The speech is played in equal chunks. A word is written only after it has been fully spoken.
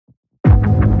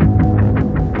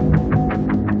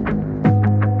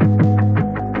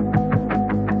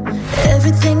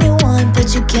everything you want,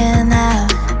 but you can't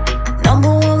have.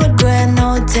 Number one regret,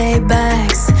 no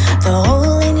takebacks. The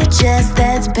hole in your chest,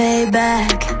 that's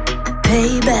payback.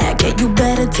 Payback, yeah, you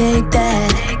better take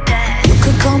that. You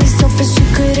could call me selfish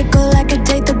and critical, I could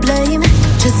take the blame.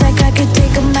 Just like I could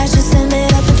take a match and send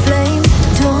it up in flames.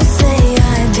 Don't say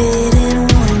I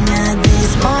didn't warn ya,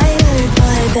 this might hurt,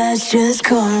 but that's just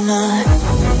karma.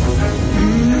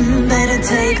 Better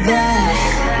take that.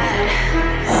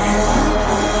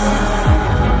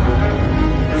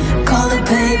 Call it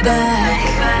payback.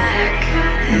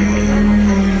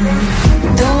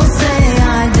 Don't say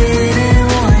I didn't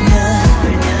warn ya.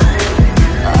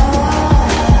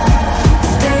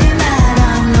 Stay mad,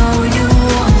 I know you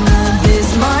wanna. This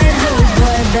might hurt,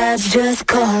 but that's just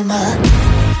karma.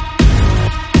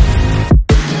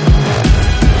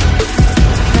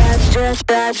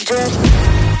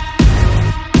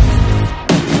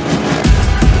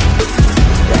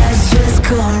 That's just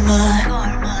karma.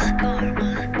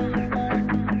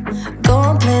 Go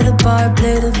and play the part,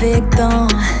 play the victim.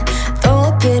 Throw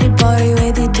a pity party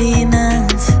with your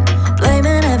demons.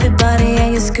 Blaming everybody and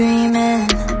you're screaming,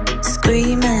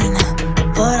 screaming,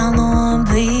 but I'm the one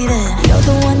bleeding. You're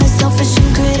the one that's selfish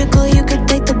and critical, you could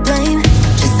take the blame.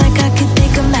 Just like I could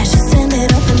take a match and send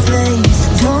it up in flames.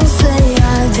 Don't say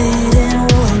I didn't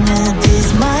warn you, this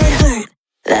might hurt,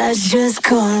 that's just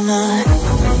karma.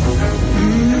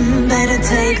 Better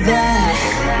take that.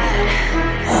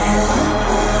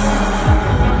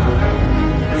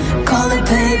 Call it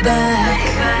payback.